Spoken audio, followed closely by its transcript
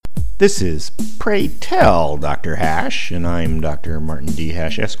This is Pray Tell Dr. Hash, and I'm Dr. Martin D.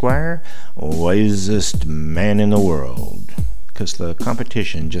 Hash, Esquire, wisest man in the world, 'cause the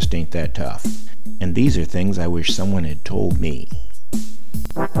competition just ain't that tough. And these are things I wish someone had told me.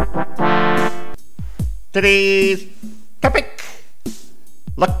 Today's topic,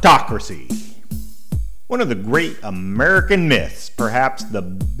 Lucktocracy. One of the great American myths, perhaps the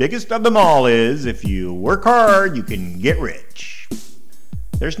biggest of them all, is if you work hard, you can get rich.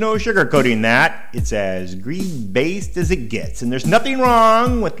 There's no sugarcoating that. It's as greed-based as it gets, and there's nothing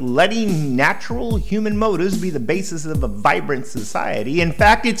wrong with letting natural human motives be the basis of a vibrant society. In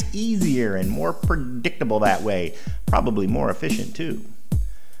fact, it's easier and more predictable that way, probably more efficient too.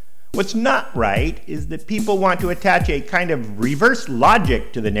 What's not right is that people want to attach a kind of reverse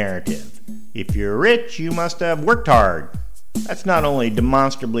logic to the narrative. If you're rich, you must have worked hard. That's not only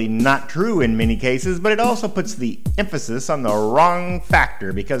demonstrably not true in many cases, but it also puts the emphasis on the wrong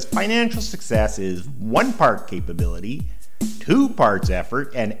factor, because financial success is 1 part capability, 2 parts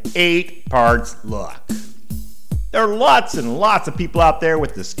effort, and 8 parts luck. There are lots and lots of people out there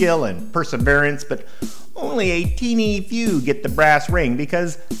with the skill and perseverance, but only a teeny few get the brass ring,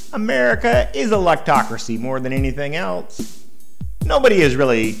 because America is a lucktocracy more than anything else. Nobody is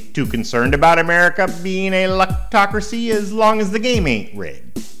really too concerned about America being a lucktocracy as long as the game ain't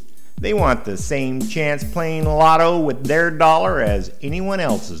rigged. They want the same chance playing lotto with their dollar as anyone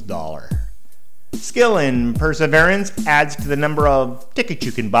else's dollar. Skill and perseverance adds to the number of tickets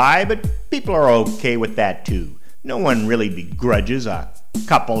you can buy, but people are okay with that too. No one really begrudges a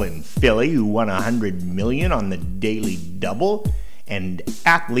couple in Philly who won $100 million on the Daily Double, and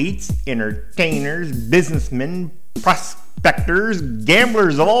athletes, entertainers, businessmen, prospectors,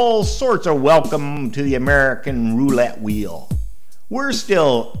 gamblers of all sorts are welcome to the American roulette wheel. We're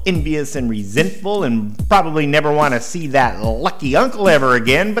still envious and resentful and probably never want to see that lucky uncle ever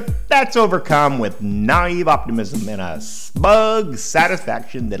again, but that's overcome with naive optimism and a smug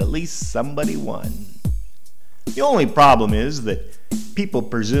satisfaction that at least somebody won. The only problem is that people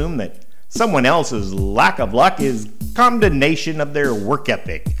presume that someone else's lack of luck is condemnation of their work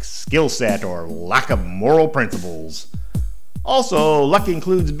ethic, skill set, or lack of moral principles. Also, luck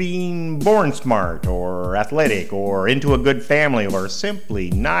includes being born smart or athletic or into a good family, or simply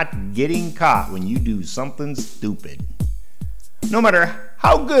not getting caught when you do something stupid. No matter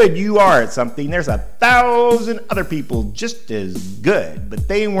how good you are at something, there's 1,000 other people just as good, but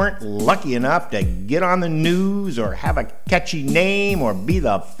they weren't lucky enough to get on the news or have a catchy name or be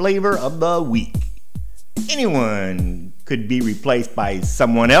the flavor of the week. Anyone could be replaced by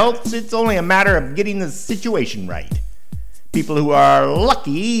someone else. It's only a matter of getting the situation right. People who are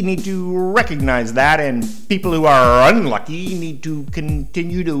lucky need to recognize that, and people who are unlucky need to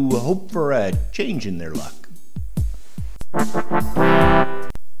continue to hope for a change in their luck.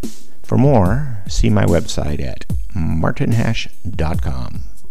 For more, see my website at martinhash.com.